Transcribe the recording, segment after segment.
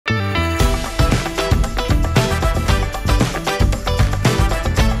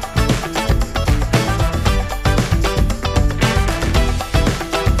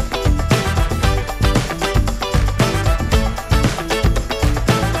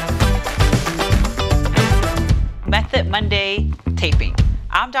Method Monday taping.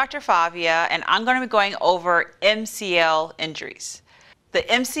 I'm Dr. Favia, and I'm going to be going over MCL injuries. The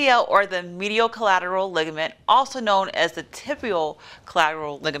MCL, or the medial collateral ligament, also known as the tibial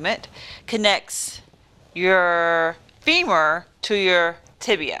collateral ligament, connects your femur to your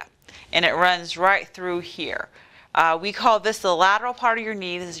tibia, and it runs right through here. We call this the lateral part of your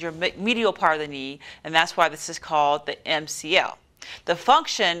knee. This is your medial part of the knee, and that's why this is called the MCL. The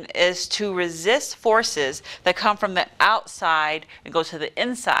function is to resist forces that come from the outside and go to the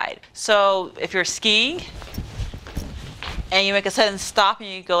inside. So if you're skiing and you make a sudden stop and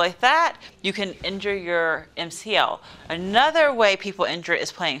you go like that, you can injure your MCL. Another way people injure it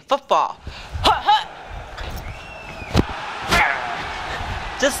is playing football.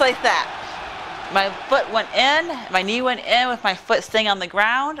 Just like that. My foot went in, my knee went in with my foot staying on the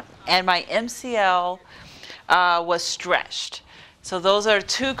ground, and my MCL was stretched. So those are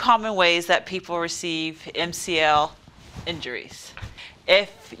two common ways that people receive MCL injuries.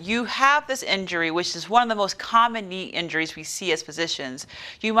 If you have this injury, which is one of the most common knee injuries we see as physicians,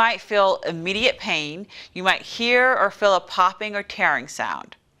 you might feel immediate pain. You might hear or feel a popping or tearing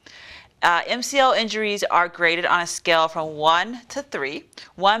sound. MCL injuries are graded on a scale from 1 to 3,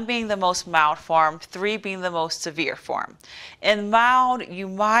 1 being the most mild form, 3 being the most severe form. In mild, you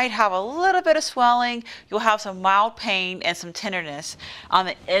might have a little bit of swelling, you'll have some mild pain and some tenderness on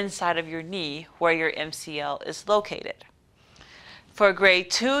the inside of your knee where your MCL is located. For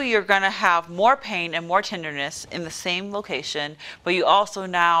grade 2, you're going to have more pain and more tenderness in the same location, but you also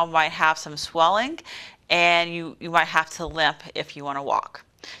now might have some swelling, and you might have to limp if you want to walk.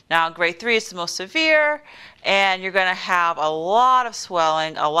 Now, grade 3 is the most severe, and you're going to have a lot of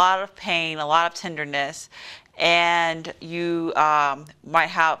swelling, a lot of pain, a lot of tenderness, and you might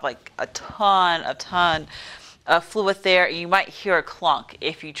have like a ton of fluid there, and you might hear a clunk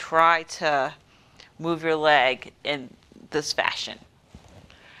if you try to move your leg in this fashion.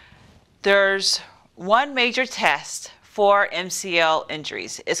 There's one major test for MCL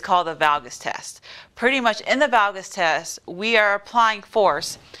injuries. It's called the valgus test. Pretty much in the valgus test, we are applying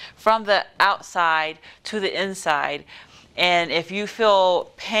force from the outside to the inside. And if you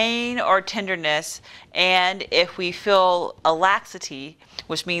feel pain or tenderness, and if we feel a laxity,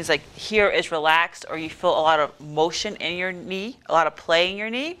 which means like here is relaxed, or you feel a lot of motion in your knee, a lot of play in your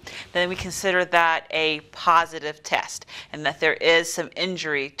knee, then we consider that a positive test and that there is some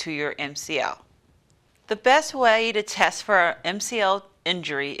injury to your MCL. The best way to test for an MCL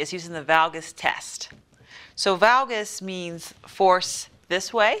injury is using the valgus test. So valgus means force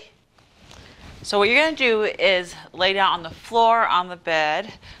this way. So what you're going to do is lay down on the floor, on the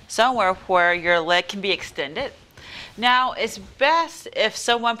bed, somewhere where your leg can be extended. Now, it's best if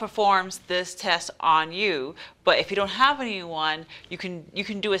someone performs this test on you, but if you don't have anyone, you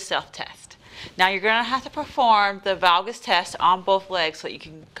can do a self-test. Now, you're going to have to perform the valgus test on both legs so that you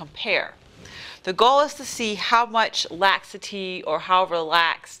can compare. The goal is to see how much laxity or how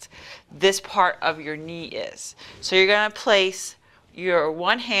relaxed this part of your knee is. So you're going to place your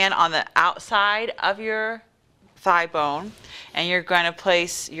one hand on the outside of your thigh bone, and you're going to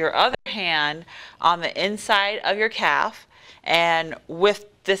place your other hand on the inside of your calf, and with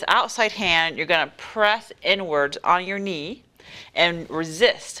this outside hand you're going to press inwards on your knee and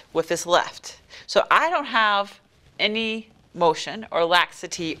resist with this left. So I don't have any motion or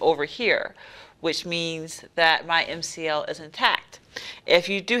laxity over here, which means that my MCL is intact. If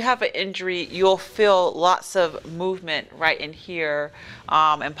you do have an injury, you'll feel lots of movement right in here,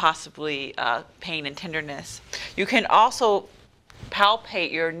 and possibly pain and tenderness. You can also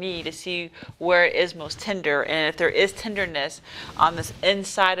palpate your knee to see where it is most tender, and if there is tenderness on this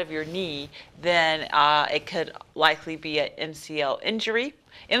inside of your knee, then it could likely be an MCL injury.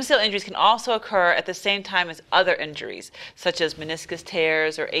 MCL injuries can also occur at the same time as other injuries, such as meniscus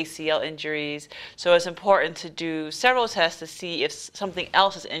tears or ACL injuries. So it's important to do several tests to see if something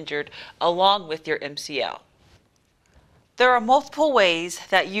else is injured along with your MCL. There are multiple ways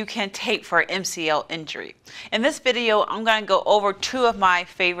that you can tape for an MCL injury. In this video, I'm going to go over 2 of my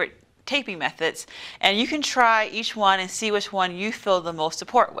favorite taping methods, and you can try each one and see which one you feel the most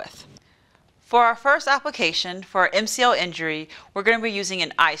support with. For our first application for MCL injury, we're going to be using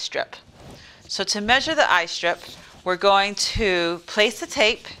an eye strip. So to measure the eye strip, we're going to place the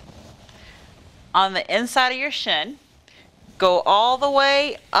tape on the inside of your shin, go all the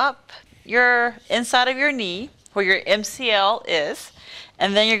way up your inside of your knee where your MCL is,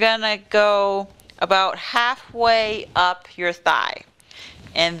 and then you're going to go about halfway up your thigh.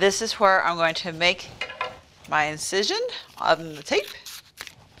 And this is where I'm going to make my incision on the tape.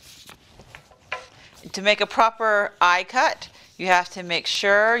 To make a proper eye cut, you have to make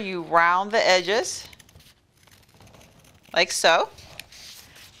sure you round the edges like so.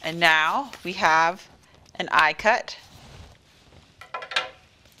 And now we have an eye cut.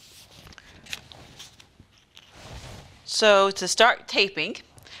 So to start taping,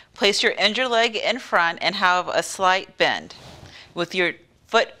 place your injured leg in front and have a slight bend with your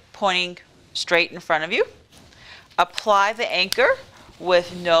foot pointing straight in front of you. Apply the anchor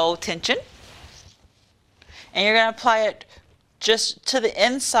with no tension. And you're going to apply it just to the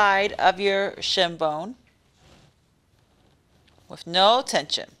inside of your shin bone with no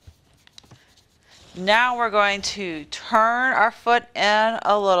tension. Now we're going to turn our foot in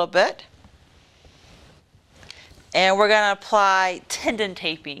a little bit. And we're going to apply tendon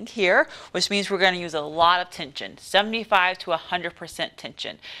taping here, which means we're going to use a lot of tension, 75 to 100%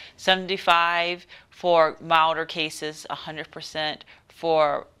 tension. 75 for milder cases, 100%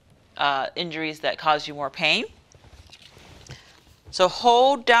 for injuries that cause you more pain. So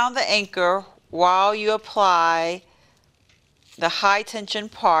hold down the anchor while you apply the high tension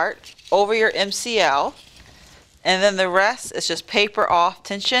part over your MCL, and then the rest is just paper off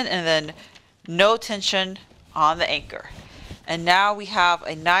tension and then no tension on the anchor. And now we have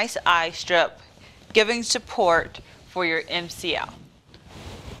a nice eye strip giving support for your MCL.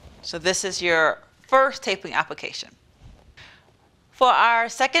 So this is your first taping application. For our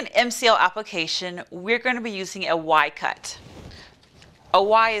second MCL application, we're going to be using a Y cut. A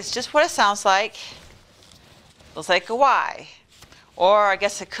Y is just what it sounds like. Looks like a Y. Or I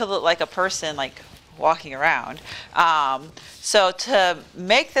guess it could look like a person like walking around. So to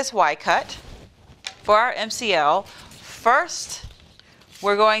make this Y cut, for our MCL, first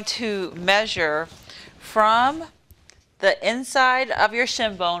we're going to measure from the inside of your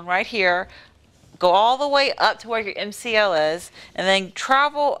shin bone right here, go all the way up to where your MCL is, and then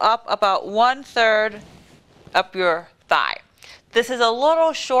travel up about 1/3 up your thigh. This is a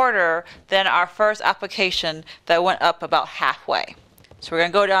little shorter than our first application that went up about halfway. So we're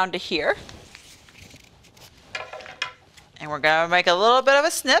going to go down to here, and we're going to make a little bit of a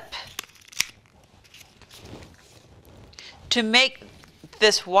snip. To make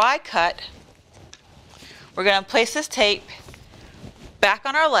this Y cut, we're going to place this tape back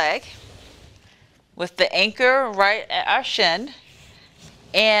on our leg with the anchor right at our shin,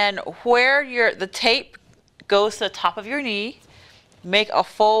 and where the tape goes to the top of your knee, make a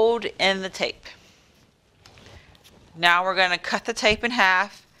fold in the tape. Now we're going to cut the tape in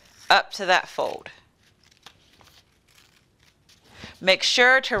half up to that fold. Make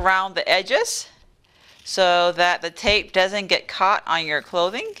sure to round the edges so that the tape doesn't get caught on your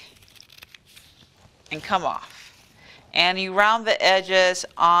clothing and come off. And you round the edges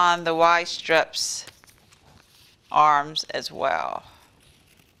on the Y strips arms as well.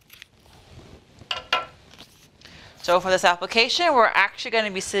 So for this application, we're actually going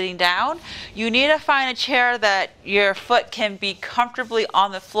to be sitting down. You need to find a chair that your foot can be comfortably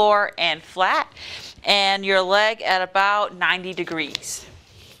on the floor and flat, and your leg at about 90 degrees.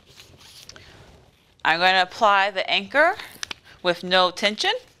 I'm going to apply the anchor with no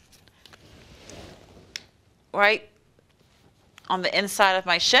tension right on the inside of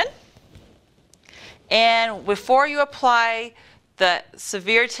my shin. And before you apply the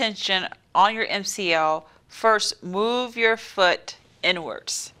severe tension on your MCL, first move your foot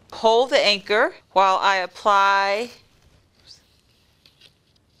inwards. Hold the anchor while I apply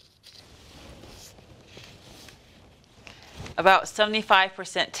about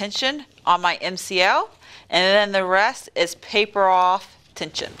 75% tension on my MCL, and then the rest is paper off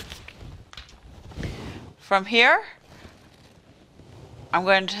tension. From here, I'm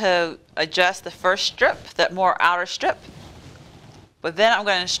going to adjust the first strip, that more outer strip, but then I'm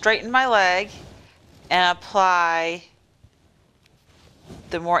going to straighten my leg and apply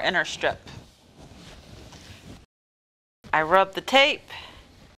the more inner strip. I rub the tape.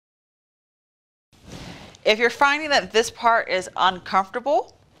 If you're finding that this part is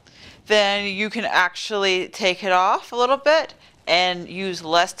uncomfortable, then you can actually take it off a little bit and use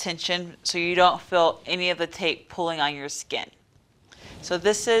less tension so you don't feel any of the tape pulling on your skin. So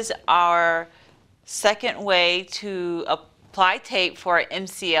this is our second way to apply tape for an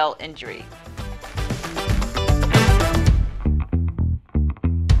MCL injury.